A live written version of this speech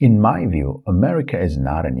In my view, America is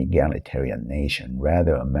not an egalitarian nation.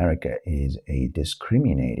 Rather, America is a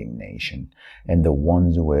discriminating nation, and the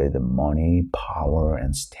ones with money, power,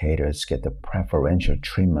 and status get the preferential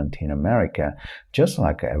treatment in America, just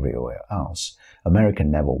like everywhere else. America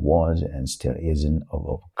never was and still isn't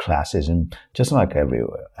of classism, just like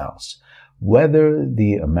everywhere else. Whether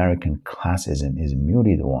the American classism is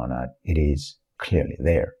muted or not, it is clearly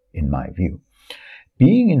there, in my view.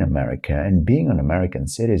 Being in America and being an American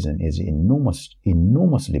citizen is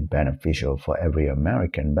enormously beneficial for every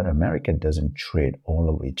American, but America doesn't treat all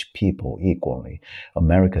of its people equally.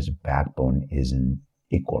 America's backbone isn't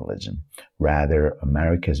equalism. Rather,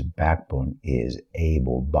 America's backbone is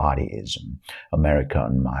able-bodyism. America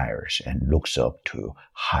admires and looks up to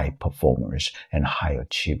high performers and high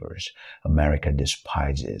achievers. America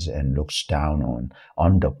despises and looks down on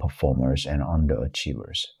underperformers and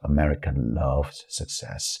underachievers. America loves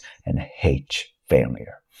success and hates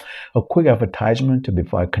failure. A quick advertisement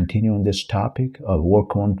before I continue on this topic.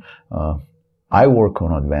 I work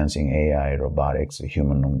on advancing AI, robotics,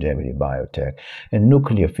 human longevity, biotech, and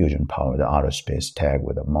nuclear fusion-powered outer space tech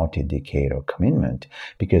with a multi-decadal commitment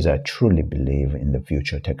because I truly believe in the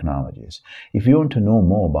future technologies. If you want to know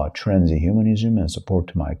more about transhumanism and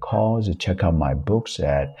support my cause, check out my books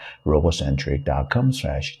at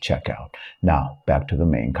robocentric.com/checkout. Now, back to the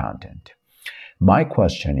main content. My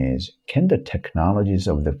question is, can the technologies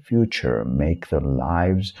of the future make the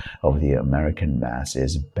lives of the American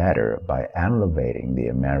masses better by elevating the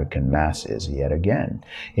American masses yet again?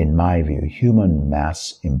 In my view, human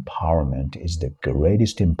mass empowerment is the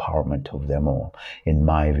greatest empowerment of them all. In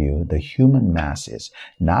my view, the human masses,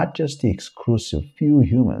 not just the exclusive few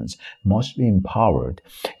humans, must be empowered.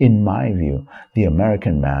 In my view, the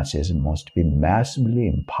American masses must be massively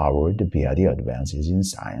empowered via the advances in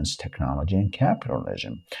science, technology, and capitalism.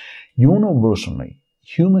 Universally,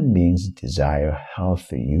 human beings desire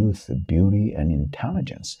health, youth, beauty, and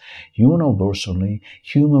intelligence. Universally,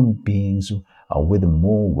 human beings with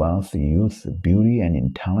more wealth, youth, beauty, and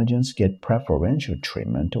intelligence get preferential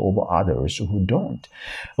treatment over others who don't.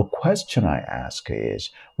 A question I ask is,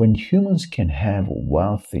 when humans can have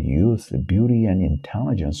wealth, youth, beauty, and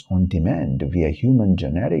intelligence on demand via human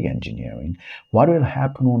genetic engineering, what will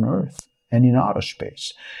happen on Earth and in outer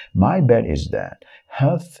space? My bet is that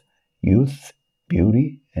health, youth,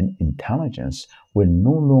 beauty, and intelligence will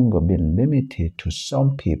no longer be limited to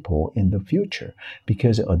some people in the future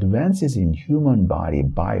because advances in human body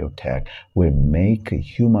biotech will make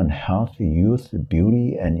human health, youth,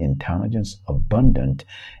 beauty, and intelligence abundant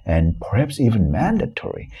and perhaps even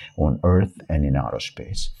mandatory on Earth and in outer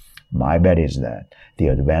space. My bet is that the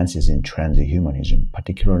advances in transhumanism,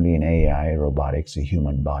 particularly in AI, robotics,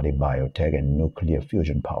 human body, biotech, and nuclear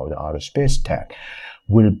fusion-powered outer space tech,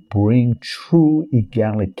 will bring true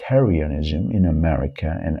egalitarianism in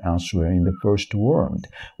America and elsewhere in the first world,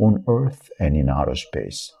 on Earth and in outer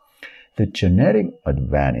space. The genetic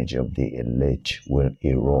advantage of the elite will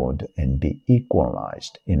erode and be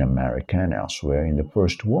equalized in America and elsewhere in the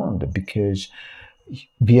first world because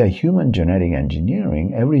via human genetic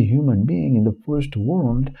engineering, every human being in the first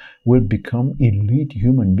world will become elite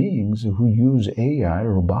human beings who use AI,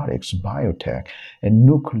 robotics, biotech, and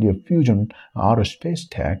nuclear fusion outer space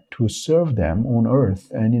tech to serve them on Earth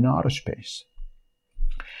and in outer space.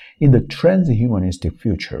 In the transhumanistic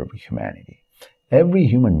future of humanity, every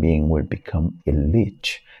human being will become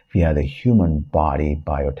elite via the human body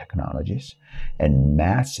biotechnologies, and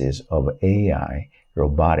masses of AI,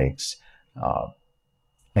 robotics,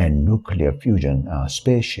 and nuclear fusion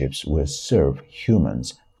spaceships will serve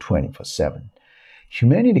humans 24/7.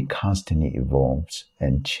 Humanity constantly evolves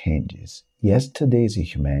and changes. Yesterday's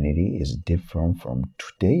humanity is different from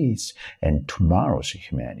today's and tomorrow's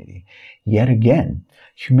humanity. Yet again,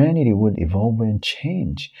 humanity will evolve and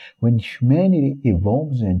change. When humanity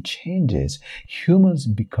evolves and changes, humans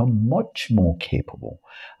become much more capable.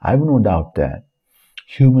 I have no doubt that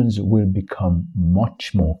humans will become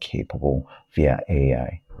much more capable via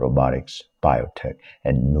AI, robotics, biotech,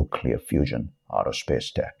 and nuclear fusion outer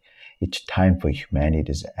space tech. It's time for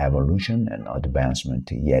humanity's evolution and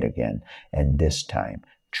advancement yet again, and this time,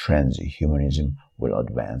 transhumanism will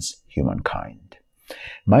advance humankind.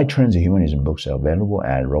 My transhumanism books are available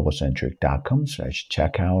at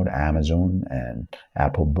robocentric.com/checkout, Amazon, and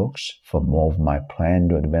Apple Books. For more of my plan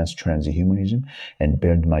to advance transhumanism and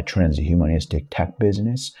build my transhumanistic tech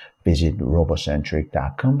business, Visit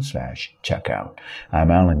robocentric.com/checkout.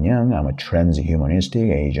 I'm Alan Young. I'm a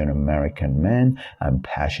transhumanistic Asian American man. I'm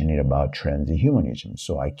passionate about transhumanism,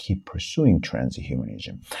 so I keep pursuing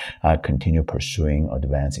transhumanism. I continue pursuing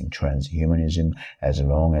advancing transhumanism as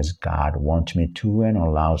long as God wants me to and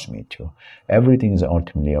allows me to. Everything is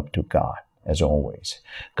ultimately up to God. As always,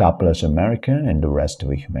 God bless America and the rest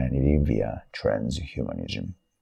of humanity via transhumanism.